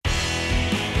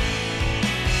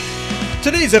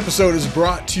Today's episode is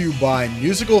brought to you by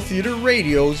Musical Theater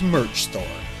Radio's merch store.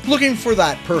 Looking for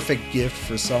that perfect gift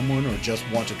for someone or just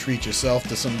want to treat yourself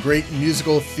to some great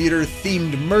musical theater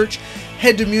themed merch?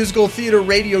 Head to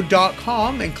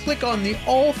musicaltheaterradio.com and click on the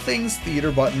All Things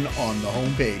Theater button on the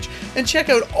homepage and check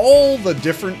out all the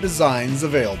different designs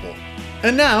available.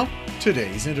 And now,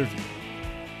 today's interview.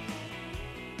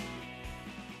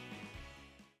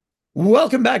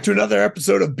 Welcome back to another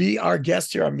episode of Be Our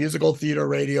Guest here on Musical Theater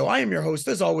Radio. I am your host,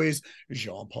 as always,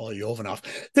 Jean-Paul Jovanov.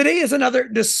 Today is another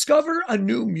Discover a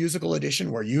New Musical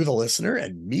edition where you, the listener,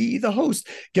 and me, the host,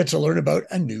 get to learn about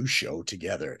a new show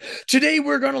together. Today,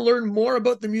 we're going to learn more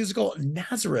about the musical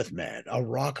Nazareth Man, a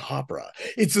rock opera.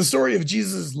 It's the story of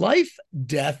Jesus' life,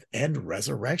 death, and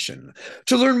resurrection.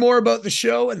 To learn more about the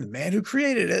show and the man who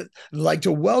created it, I'd like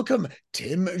to welcome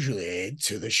Tim Juillet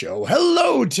to the show.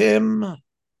 Hello, Tim.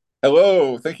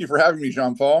 Hello. Thank you for having me,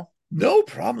 Jean-Paul. No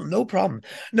problem. No problem.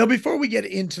 Now, before we get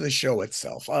into the show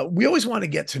itself, we always want to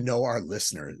get to know our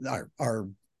listeners, our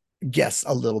guests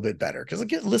a little bit better, because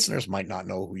again, listeners might not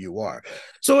know who you are.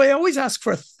 So I always ask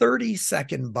for a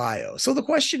 30-second bio. So the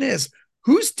question is,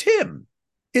 who's Tim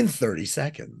in 30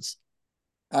 seconds?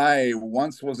 I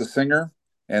once was a singer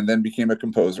and then became a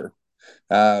composer.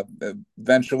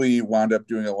 Eventually wound up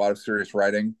doing a lot of serious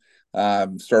writing.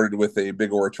 Started with a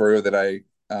big oratorio that I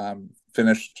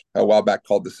finished a while back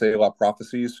called the Selah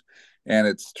Prophesies, and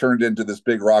it's turned into this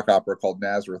big rock opera called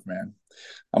Nazareth Man.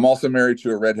 I'm also married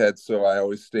to a redhead, so I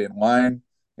always stay in line.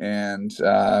 And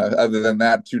other than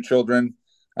that, 2 children.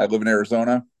 I live in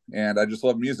Arizona, and I just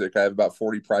love music. I have about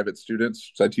 40 private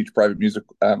students, so I teach private music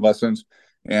lessons,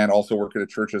 and also work at a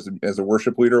church as a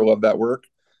worship leader. Love that work.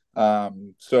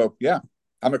 So yeah,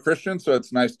 I'm a Christian, so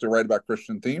it's nice to write about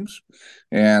Christian themes.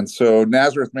 And so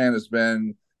Nazareth Man has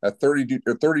been a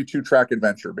 32 track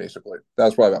adventure, basically. That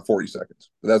was probably about 40 seconds,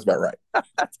 but that's about right.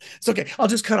 It's okay. I'll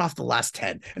just cut off the last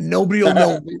 10 and nobody will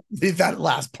know that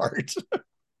last part.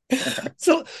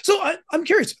 So I'm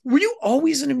curious, were you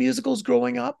always into musicals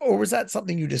growing up, or was that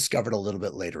something you discovered a little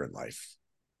bit later in life?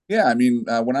 Yeah, I mean,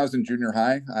 when I was in junior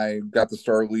high, I got the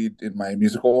star lead in my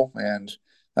musical, and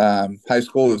high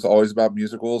school was always about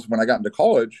musicals. When I got into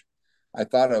college, I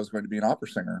thought I was going to be an opera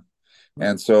singer.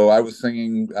 And so I was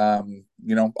singing,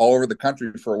 all over the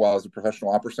country for a while as a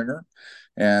professional opera singer.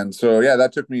 And so, yeah,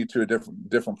 that took me to a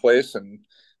different place.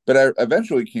 But I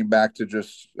eventually came back to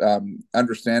just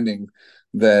understanding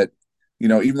that,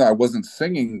 even though I wasn't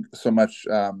singing so much,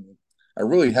 I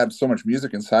really had so much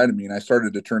music inside of me, and I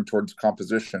started to turn towards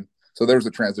composition. So there was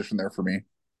a transition there for me.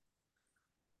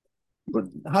 But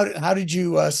how did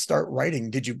you start writing?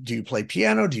 Do you play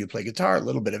piano? Do you play guitar? A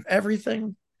little bit of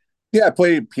everything? Yeah, I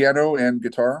play piano and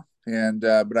guitar, and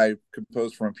but I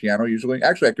compose from a piano usually.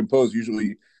 Actually, I compose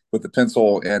usually with a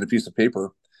pencil and a piece of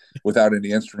paper without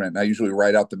any instrument. And I usually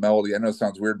write out the melody. I know it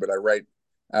sounds weird, but I write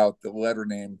out the letter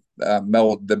name,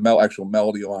 actual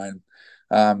melody line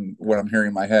when I'm hearing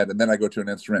in my head, and then I go to an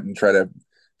instrument and try to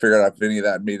figure out if any of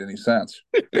that made any sense,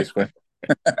 basically.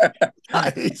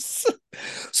 Nice.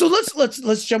 So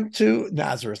let's jump to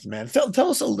Nazareth Man.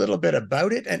 Tell us a little bit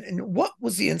about it, and what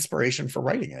was the inspiration for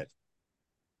writing it?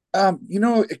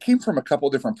 It came from a couple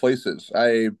different places.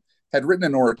 I had written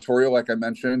an oratorio, like I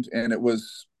mentioned, and it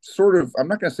was sort of, I'm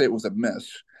not going to say it was a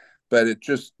miss, but it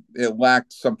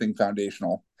lacked something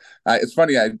foundational. It's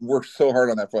funny, I worked so hard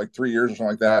on that for like 3 years or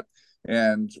something like that.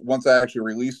 And once I actually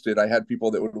released it, I had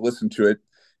people that would listen to it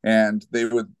and they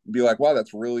would be like, wow,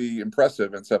 that's really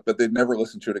impressive and stuff, but they'd never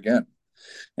listen to it again.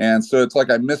 And so it's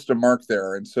like I missed a mark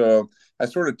there. And so I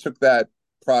sort of took that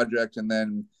project, and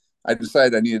then I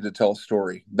decided I needed to tell a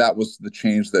story. That was the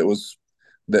change that was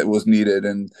needed.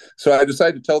 And so I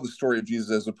decided to tell the story of Jesus,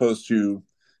 as opposed to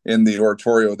in the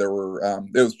oratorio it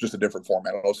was just a different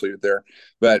format. I'll just leave it there.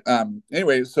 But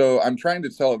anyway, so I'm trying to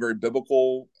tell a very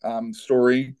biblical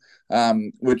story,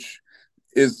 which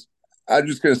is, I'm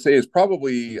just going to say, is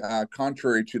probably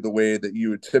contrary to the way that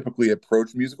you would typically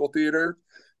approach musical theater.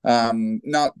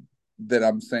 Not that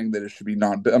I'm saying that it should be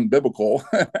non-biblical.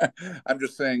 I'm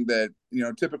just saying that,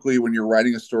 typically when you're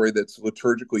writing a story that's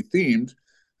liturgically themed,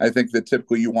 I think that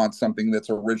typically you want something that's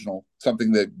original,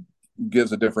 something that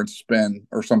gives a different spin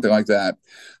or something like that.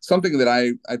 Something that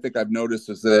I think I've noticed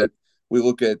is that we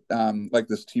look at like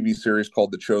this TV series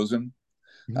called The Chosen.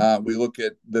 We look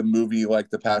at the movie like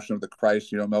The Passion of the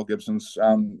Christ, Mel Gibson's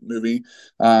movie.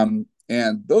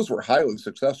 And those were highly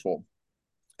successful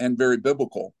and very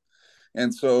biblical.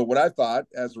 And so what I thought,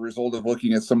 as a result of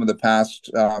looking at some of the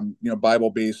past,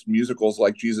 Bible-based musicals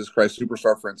like Jesus Christ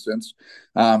Superstar, for instance,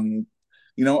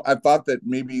 I thought that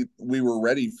maybe we were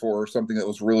ready for something that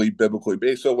was really biblically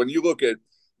based. So when you look at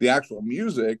the actual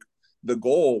music, the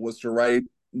goal was to write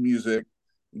music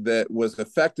that was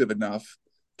effective enough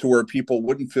to where people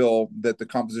wouldn't feel that the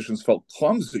compositions felt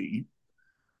clumsy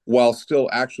while still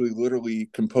actually literally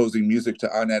composing music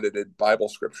to unedited Bible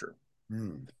scripture.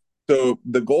 Mm. So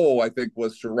the goal, I think,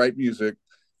 was to write music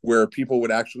where people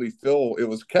would actually feel it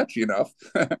was catchy enough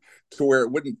to where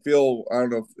it wouldn't feel, I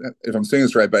don't know if I'm saying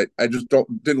this right, but I just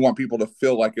didn't want people to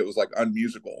feel like it was like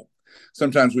unmusical.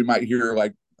 Sometimes we might hear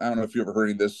like, I don't know if you ever heard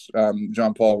of this,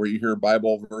 John Paul, where you hear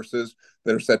Bible verses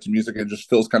that are set to music and it just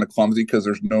feels kind of clumsy because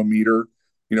there's no meter.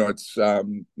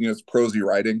 It's prosy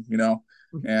writing,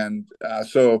 And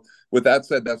so with that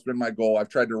said, that's been my goal. I've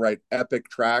tried to write epic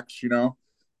tracks,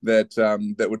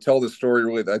 that would tell the story.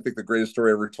 Really, I think the greatest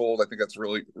story ever told. I think that's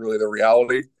really, really the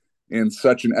reality in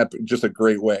such an epic, just a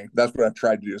great way. That's what I've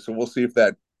tried to do. So we'll see if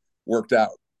that worked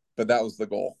out. But that was the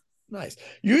goal. Nice.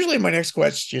 Usually my next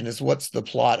question is what's the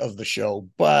plot of the show,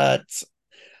 but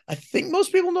I think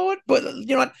most people know it, but you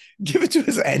know what? Give it to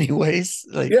us anyways.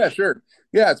 Like, Yeah, sure.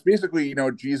 Yeah, it's basically,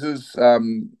 Jesus,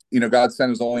 God sent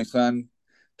his only son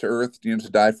to earth, to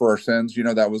die for our sins.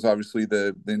 That was obviously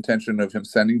the intention of him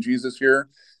sending Jesus here.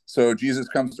 So Jesus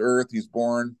comes to earth, he's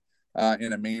born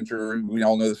in a manger. We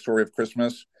all know the story of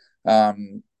Christmas.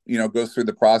 Goes through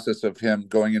the process of him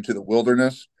going into the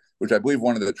wilderness, which I believe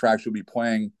one of the tracks you'll be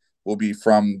playing will be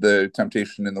from the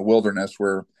temptation in the wilderness,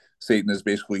 where Satan is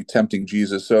basically tempting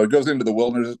Jesus. So it goes into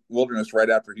the wilderness right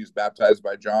after he's baptized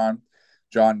by John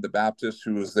the Baptist,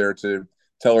 who was there to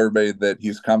tell everybody that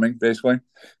he's coming, basically.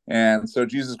 And so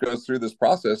Jesus goes through this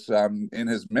process in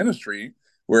his ministry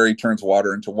where he turns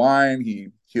water into wine, he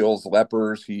heals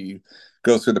lepers, he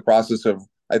goes through the process of,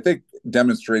 I think,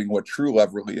 demonstrating what true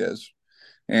love really is,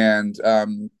 and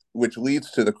which leads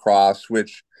to the cross,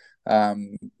 which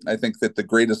I think that the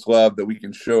greatest love that we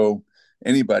can show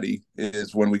anybody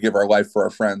is when we give our life for our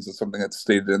friends. It's something that's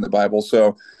stated in the Bible.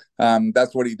 So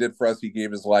that's what he did for us. He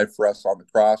gave his life for us on the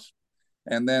cross.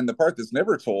 And then the part that's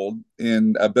never told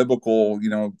in a biblical,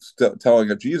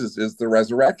 telling of Jesus is the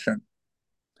resurrection.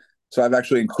 So I've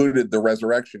actually included the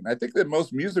resurrection. I think that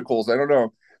most musicals, I don't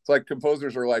know, it's like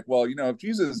composers are like, well, if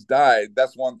Jesus died,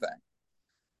 that's one thing.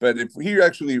 But if he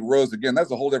actually rose again,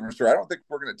 that's a whole different story. I don't think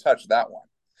we're going to touch that one.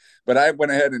 But I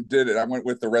went ahead and did it. I went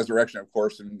with the resurrection, of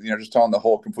course, and just telling the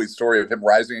whole complete story of him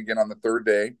rising again on the third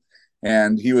day.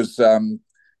 And he was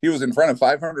in front of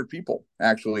 500 people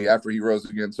actually after he rose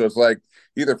again. So it's like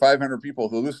either 500 people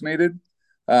hallucinated,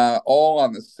 all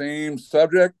on the same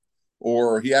subject,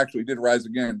 or he actually did rise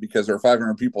again because there are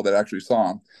 500 people that actually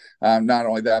saw him. Not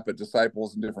only that, but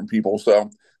disciples and different people.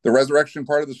 So the resurrection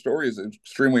part of the story is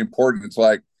extremely important.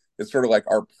 It's sort of like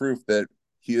our proof that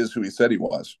he is who he said he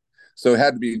was. So it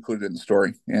had to be included in the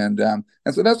story. And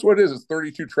so that's what it is. It's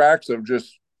 32 tracks of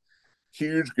just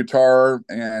huge guitar.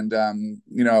 And,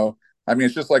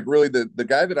 it's just like really the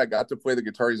guy that I got to play the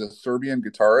guitar, he's a Serbian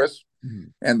guitarist. Mm-hmm.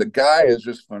 And the guy is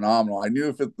just phenomenal. I knew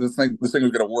if this thing was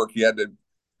going to work,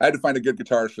 I had to find a good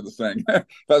guitarist for this thing. If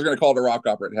I was going to call it a rock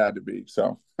opera, it had to be.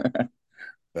 So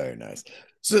very nice.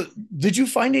 So did you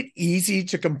find it easy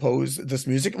to compose this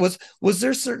music? Was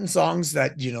there certain songs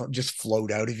that, just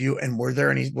flowed out of you? And were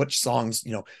there which songs,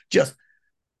 you just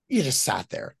sat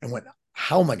there and went,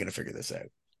 how am I going to figure this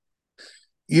out?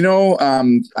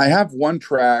 I have one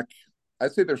track.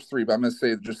 I'd say there's three, but I'm going to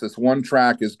say just this one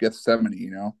track is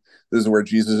Gethsemane. This is where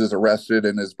Jesus is arrested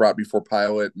and is brought before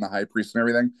Pilate and the high priest and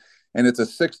everything. And it's a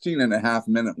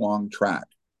 16.5-minute long track.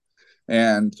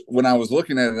 And when I was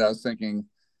looking at it, I was thinking,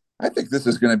 I think this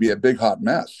is going to be a big hot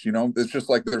mess. It's just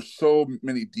like there's so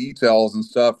many details and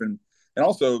stuff. And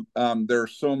also there are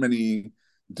so many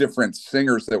different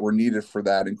singers that were needed for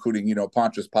that, including,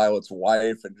 Pontius Pilate's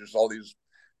wife and just all these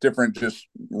different, just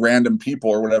random people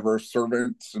or whatever,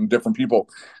 servants and different people,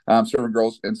 servant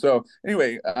girls. And so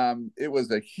anyway, it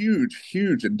was a huge,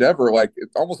 huge endeavor. Like it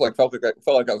almost felt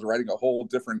like I was writing a whole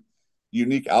different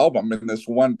unique album in this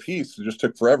one piece. It just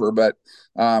took forever, but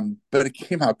it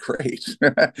came out great.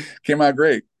 Came out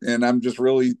great. And I'm just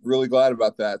really, really glad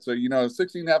about that. So,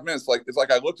 16.5 minutes, it's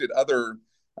like I looked at other,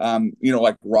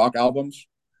 like rock albums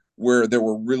where there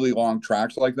were really long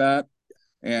tracks like that.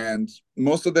 And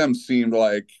most of them seemed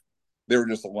like they were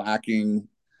just lacking,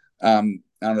 I don't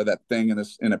know, that thing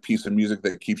in a piece of music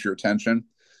that keeps your attention.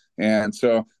 And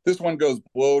so this one goes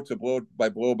blow to blow by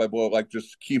blow by blow, like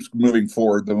just keeps moving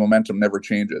forward. The momentum never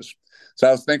changes. So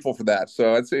I was thankful for that.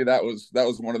 So I'd say that was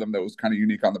one of them that was kind of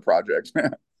unique on the project.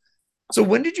 So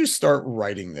when did you start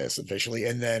writing this officially?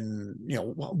 And then,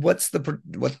 what's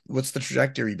the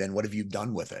trajectory then? What have you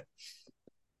done with it?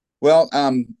 Well,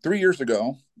 3 years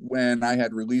ago, when I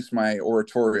had released my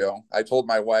oratorio, I told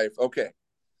my wife, okay,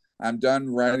 I'm done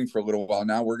writing for a little while.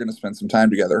 Now we're going to spend some time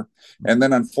together. And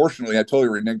then unfortunately, I totally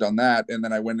reneged on that. And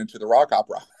then I went into the rock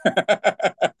opera.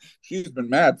 She's been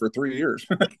mad for 3 years.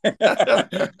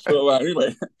 So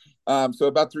anyway, so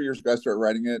about 3 years ago, I started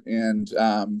writing it. And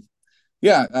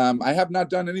I have not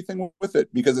done anything with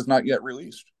it because it's not yet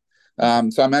released.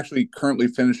 So I'm actually currently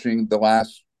finishing the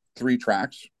last 3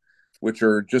 tracks, which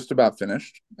are just about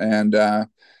finished. And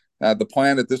the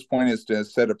plan at this point is to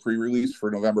set a pre-release for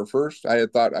November 1st. I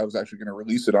had thought I was actually going to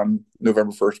release it on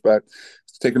November 1st, but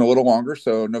it's taken a little longer.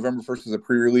 So November 1st is a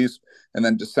pre-release, and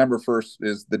then December 1st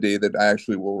is the day that I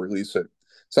actually will release it.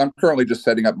 So I'm currently just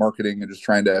setting up marketing and just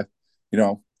trying to,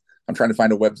 I'm trying to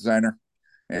find a web designer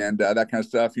and that kind of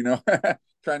stuff,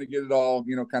 trying to get it all,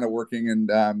 kind of working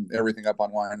and everything up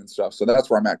online and stuff. So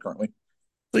that's where I'm at currently.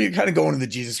 So you're kind of going to the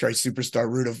Jesus Christ Superstar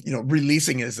route of,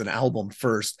 releasing it as an album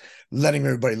first, letting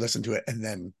everybody listen to it, and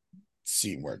then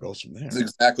seeing where it goes from there. That's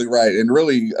exactly right. And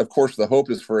really, of course, the hope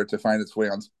is for it to find its way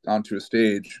onto a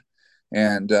stage.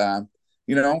 And, I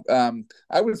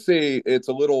would say it's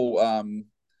a little,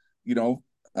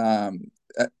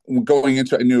 going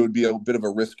into, I knew it would be a bit of a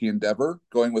risky endeavor,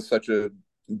 going with such a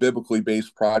biblically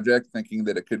based project, thinking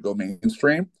that it could go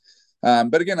mainstream.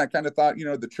 But again, I kind of thought,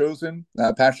 The Chosen,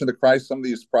 Passion of the Christ, some of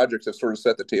these projects have sort of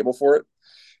set the table for it.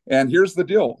 And here's the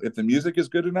deal. If the music is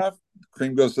good enough,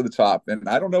 cream goes to the top. And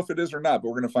I don't know if it is or not, but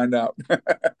we're going to find out.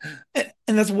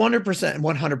 And that's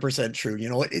 100% true.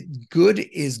 Good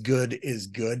is good is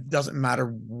good. Doesn't matter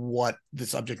what the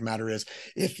subject matter is.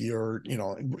 If you're,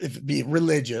 if it be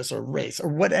religious or race or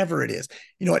whatever it is,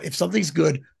 if something's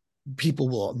good, people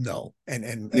will know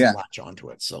and latch onto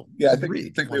it. So I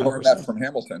think we learned that from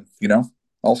Hamilton,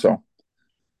 also.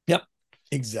 Yep,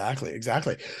 exactly.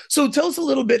 So tell us a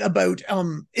little bit about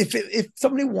if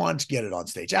somebody wants to get it on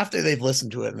stage after they've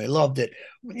listened to it and they loved it,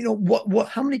 what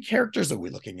how many characters are we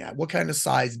looking at? What kind of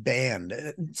size band?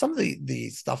 Some of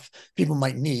the stuff people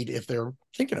might need if they're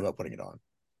thinking about putting it on.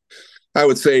 I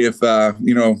would say if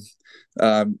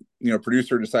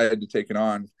producer decided to take it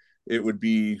on, it would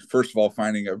be, first of all,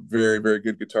 finding a very, very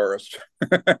good guitarist.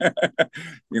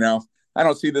 I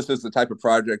don't see this as the type of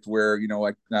project where,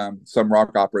 some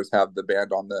rock operas have the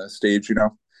band on the stage,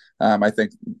 I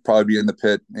think probably be in the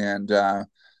pit and,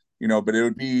 but it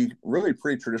would be really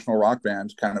pretty traditional rock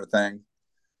band kind of a thing.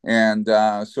 And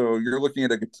so you're looking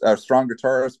at a strong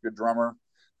guitarist, good drummer,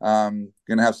 going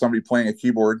to have somebody playing a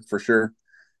keyboard for sure.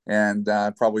 And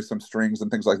probably some strings and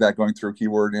things like that going through a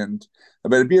keyboard,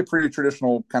 but it'd be a pretty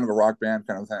traditional kind of a rock band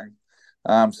kind of thing.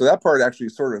 So that part actually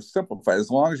sort of simplified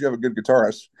as long as you have a good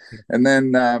guitarist. And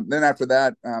then after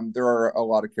that, there are a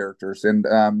lot of characters. And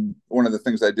one of the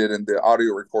things I did in the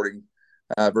audio recording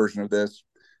version of this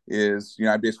is,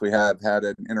 I basically have had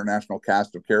an international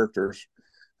cast of characters.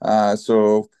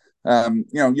 You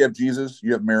have Jesus,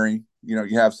 you have Mary,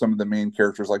 you have some of the main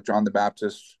characters like John the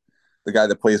Baptist, the guy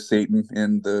that plays Satan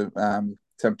in the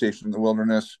Temptation in the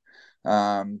Wilderness,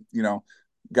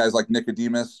 guys like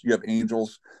Nicodemus, you have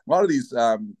angels. A lot of these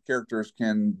characters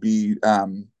can be,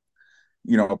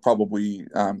 probably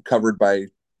covered by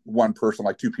one person,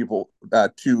 like two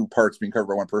parts being covered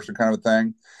by one person kind of a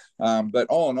thing. But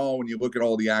all in all, when you look at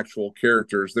all the actual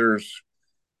characters, there's,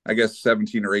 I guess,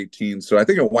 17 or 18. So I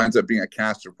think it winds up being a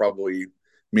cast of probably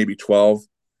maybe 12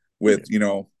 with,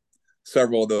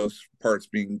 several of those parts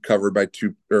being covered by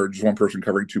two, or just one person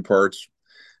covering 2 parts,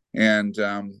 and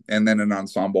then an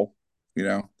ensemble.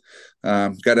 Got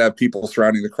to have people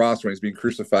surrounding the cross when he's being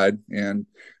crucified, and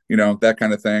that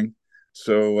kind of thing.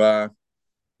 So on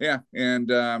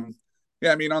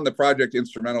the project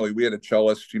instrumentally, we had a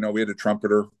cellist, we had a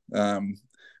trumpeter,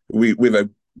 we have a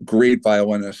great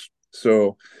violinist.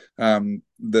 So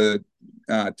the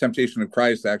Temptation of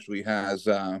Christ actually has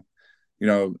a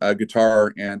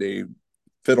guitar and a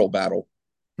fiddle battle,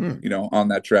 on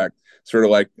that track, sort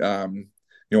of like,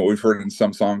 what we've heard in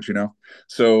some songs,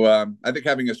 So I think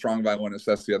having a strong violinist,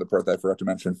 that's the other part that I forgot to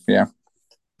mention. Yeah.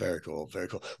 Very cool.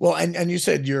 Well, and you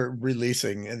said you're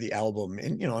releasing the album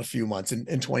in, a few months in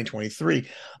 2023.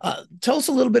 Tell us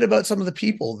a little bit about some of the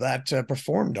people that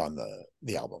performed on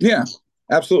the album. Yeah,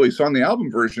 absolutely. So on the album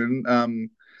version,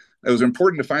 it was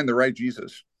important to find the right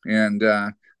Jesus. And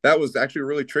that was actually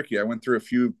really tricky. I went through a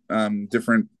few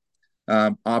different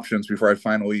options before I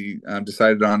finally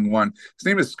decided on one. His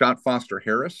name is Scott Foster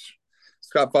Harris.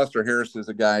 Scott Foster Harris is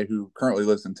a guy who currently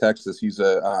lives in Texas. He's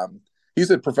a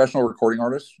professional recording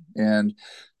artist, and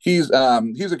he's a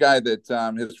guy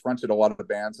that has fronted a lot of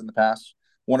bands in the past.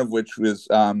 One of which was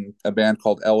a band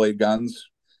called L.A. Guns,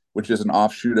 which is an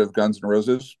offshoot of Guns N'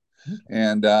 Roses.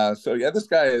 And this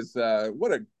guy is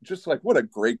what a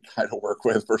great guy to work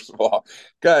with. First of all,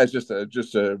 guy is just a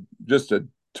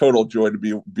total joy to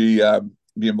be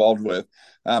involved with.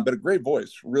 But a great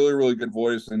voice, really, really good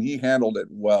voice, and he handled it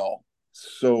well,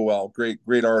 so well.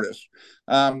 Great artist.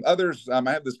 Others,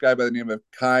 I have this guy by the name of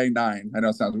Kai Nine. I know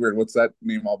it sounds weird. What's that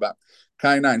name all about?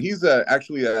 Kai Nine. He's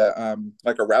actually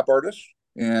like a rap artist,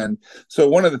 and so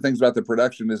one of the things about the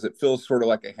production is it feels sort of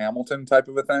like a Hamilton type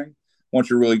of a thing. Once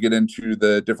you really get into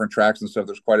the different tracks and stuff,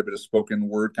 there's quite a bit of spoken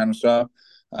word kind of stuff.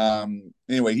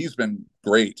 Anyway, he's been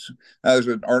great. There's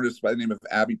an artist by the name of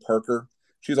Abby Parker.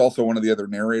 She's also one of the other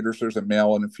narrators. There's a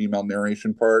male and a female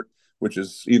narration part, which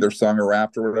is either sung or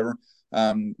rapped or whatever.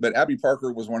 But Abby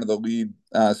Parker was one of the lead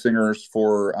singers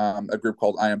for a group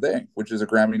called I Am They, which is a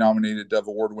Grammy-nominated Dove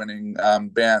Award-winning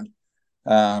band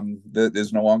that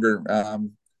is no longer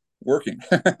working.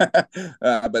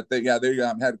 But they had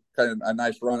kind of a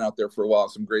nice run out there for a while,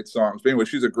 some great songs. But anyway,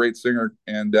 she's a great singer,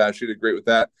 and she did great with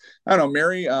that. I don't know,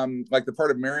 Mary, like the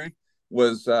part of Mary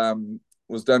was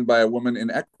done by a woman in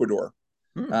Ecuador.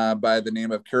 By the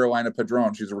name of Carolina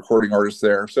Padron. She's a recording artist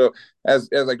there. So as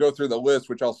I go through the list,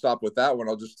 which I'll stop with that one,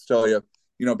 I'll just tell you,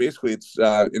 basically it's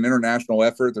an international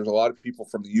effort. There's a lot of people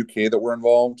from the UK that were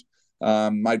involved.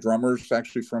 My drummer's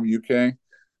actually from UK.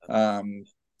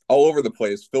 All over the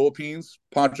place. Philippines.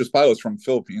 Pontius Pilot's from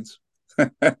Philippines.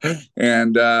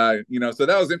 And so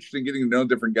that was interesting, getting to know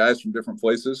different guys from different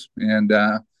places. And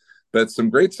but some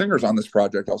great singers on this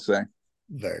project, I'll say.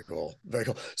 Very cool. Very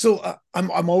cool. So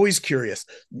I'm always curious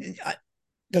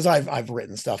because I've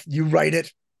written stuff. You write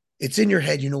it, it's in your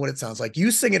head. You know what it sounds like.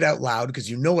 You sing it out loud because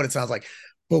you know what it sounds like.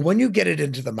 But when you get it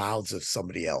into the mouths of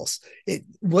somebody else,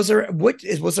 was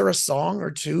there a song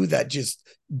or two that just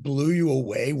blew you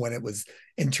away when it was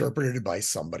interpreted by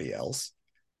somebody else?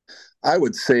 I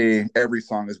would say every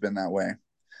song has been that way.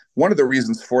 One of the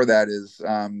reasons for that is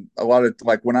a lot of,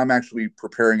 like, when I'm actually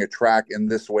preparing a track in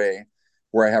this way,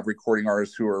 where I have recording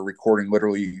artists who are recording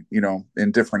literally,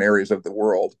 in different areas of the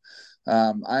world.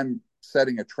 I'm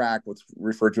setting a track, what's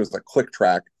referred to as a click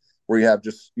track, where you have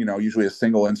just, usually a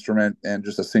single instrument and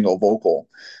just a single vocal.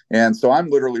 And so I'm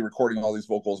literally recording all these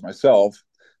vocals myself,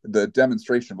 the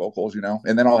demonstration vocals,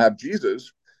 and then I'll have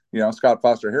Jesus, Scott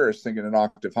Foster Harris singing an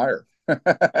octave higher.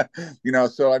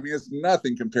 So I mean, it's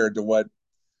nothing compared to what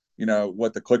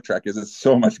the click track is. It's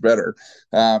so much better.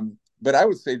 But I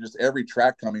would say just every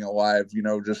track coming alive,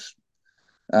 just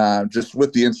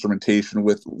with the instrumentation.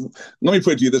 Let me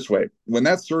put it to you this way: when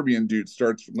that Serbian dude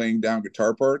starts laying down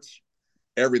guitar parts,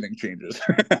 everything changes.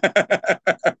 So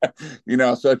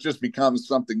it just becomes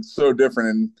something so different,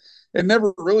 and it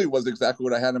never really was exactly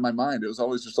what I had in my mind. It was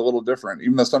always just a little different,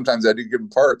 even though sometimes I did give him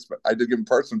parts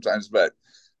sometimes. But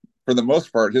for the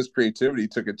most part, his creativity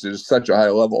took it to such a high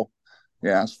level.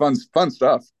 Yeah, it's fun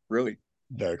stuff, really.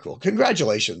 Very cool.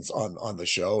 Congratulations on the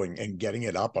show and getting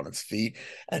it up on its feet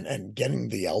and getting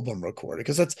the album recorded,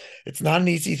 because it's not an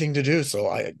easy thing to do.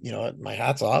 So my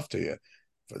hat's off to you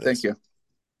for this. Thank you.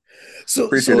 So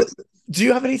Appreciate it. Do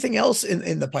you have anything else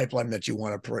in the pipeline that you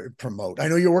want to promote? I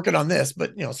know you're working on this,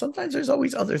 but sometimes there's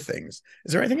always other things.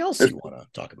 Is there anything else you want to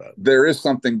talk about? There is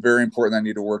something very important I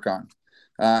need to work on.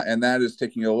 And that is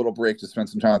taking a little break to spend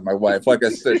some time with my wife. Like I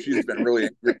said, she's been really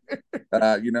angry.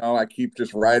 I keep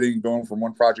just writing, going from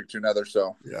one project to another.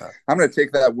 So yeah, I'm going to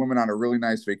take that woman on a really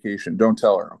nice vacation. Don't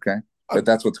tell her, okay? But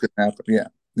that's what's going to happen.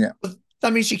 Yeah.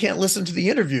 That means she can't listen to the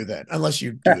interview then, unless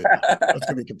you do it. That's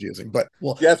going to be confusing. But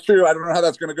yeah, it's true. I don't know how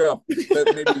that's going to go.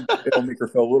 But maybe it'll make her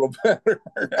feel a little better.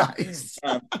 Nice.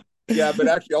 Yeah, but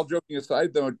actually, all joking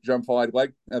aside, though, John Paul, I'd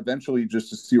like eventually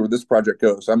just to see where this project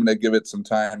goes. I'm going to give it some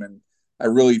time, and I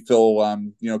really feel,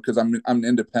 because I'm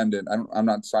independent. I'm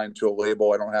not signed to a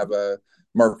label. I don't have a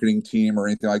marketing team or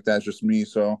anything like that. It's just me.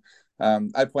 So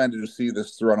I plan to just see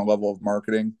this through on a level of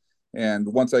marketing. And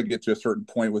once I get to a certain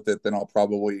point with it, then I'll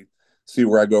probably see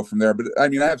where I go from there. But I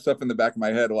mean, I have stuff in the back of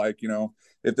my head, like,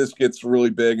 if this gets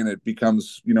really big and it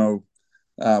becomes,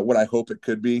 what I hope it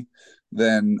could be,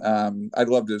 then I'd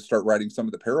love to start writing some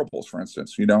of the parables, for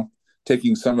instance,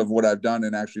 taking some of what I've done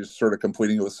and actually sort of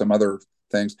completing it with some other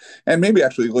things, and maybe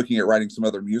actually looking at writing some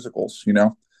other musicals,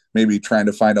 maybe trying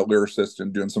to find a lyricist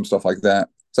and doing some stuff like that.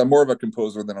 So I'm more of a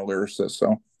composer than a lyricist.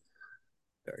 So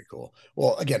very cool.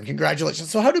 Well, again, congratulations.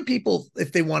 So how do people,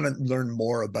 if they want to learn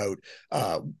more about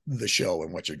the show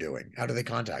and what you're doing, how do they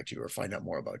contact you or find out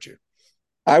more about you?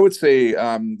 I would say,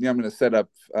 I'm going to set up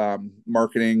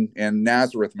marketing, and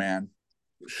Nazareth Man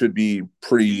should be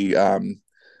pretty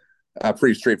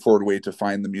straightforward way to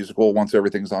find the musical once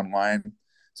everything's online.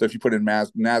 So if you put in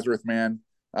Nazareth Man,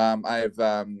 I've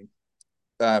found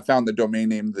the domain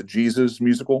name The Jesus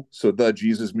Musical, so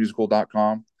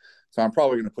thejesusmusical.com. So I'm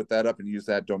probably going to put that up and use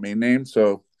that domain name.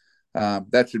 So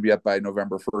that should be up by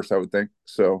November 1st, I would think.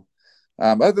 So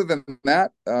Other than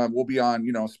that, we'll be on,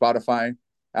 Spotify,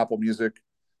 Apple Music.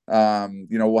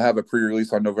 We'll have a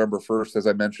pre-release on November 1st, as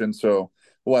I mentioned. So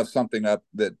we'll have something up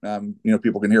that,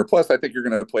 people can hear. Plus, I think you're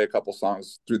going to play a couple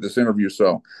songs through this interview.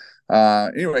 So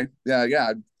anyway, yeah.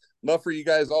 I'd love for you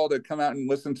guys all to come out and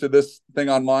listen to this thing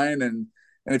online. And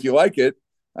if you like it,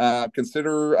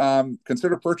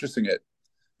 consider purchasing it.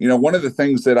 One of the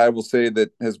things that I will say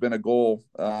that has been a goal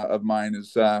of mine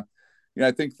is,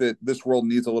 I think that this world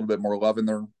needs a little bit more love in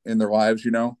their lives,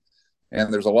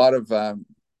 and there's a lot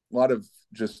of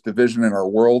just division in our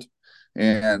world.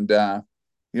 And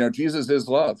Jesus is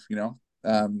love.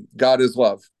 God is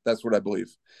love. That's what I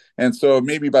believe. And so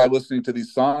maybe by listening to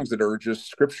these songs that are just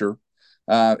scripture,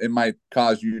 it might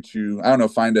cause you to, I don't know,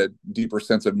 find a deeper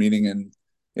sense of meaning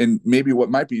in maybe what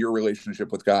might be your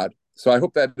relationship with God. So I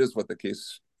hope that is what the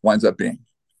case winds up being.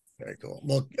 Very cool.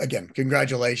 Well, again,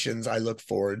 congratulations. I look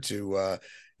forward to,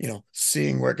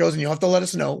 seeing where it goes, and you'll have to let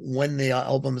us know when the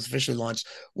album is officially launched.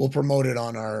 We'll promote it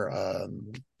on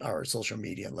our social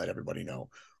media and let everybody know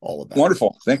all about it.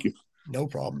 Wonderful. Thank you. No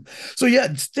problem. So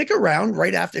yeah, stick around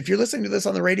right after. If you're listening to this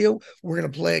on the radio, we're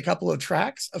going to play a couple of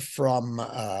tracks from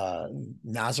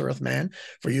Nazareth Man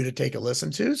for you to take a listen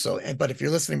to. So, but if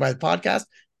you're listening by the podcast,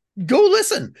 go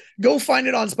listen, go find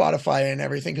it on Spotify and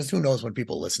everything, because who knows when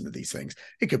people listen to these things.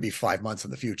 It could be 5 months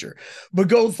in the future, but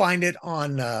go find it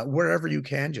on wherever you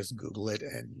can. Just Google it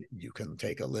and you can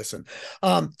take a listen.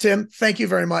 Tim, thank you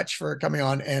very much for coming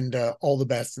on, and all the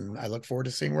best, and I look forward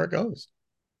to seeing where it goes.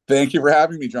 Thank you for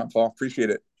having me, John Paul. Appreciate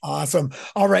it. Awesome.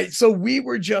 All right. So we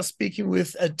were just speaking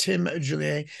with Tim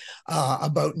Juillet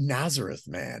about Nazareth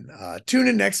Man. Tune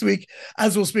in next week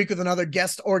as we'll speak with another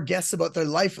guest or guests about their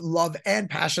life, love, and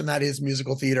passion that is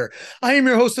musical theater. I am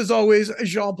your host, as always,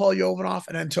 Jean Paul Jovanoff.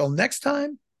 And until next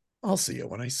time, I'll see you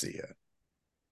when I see you.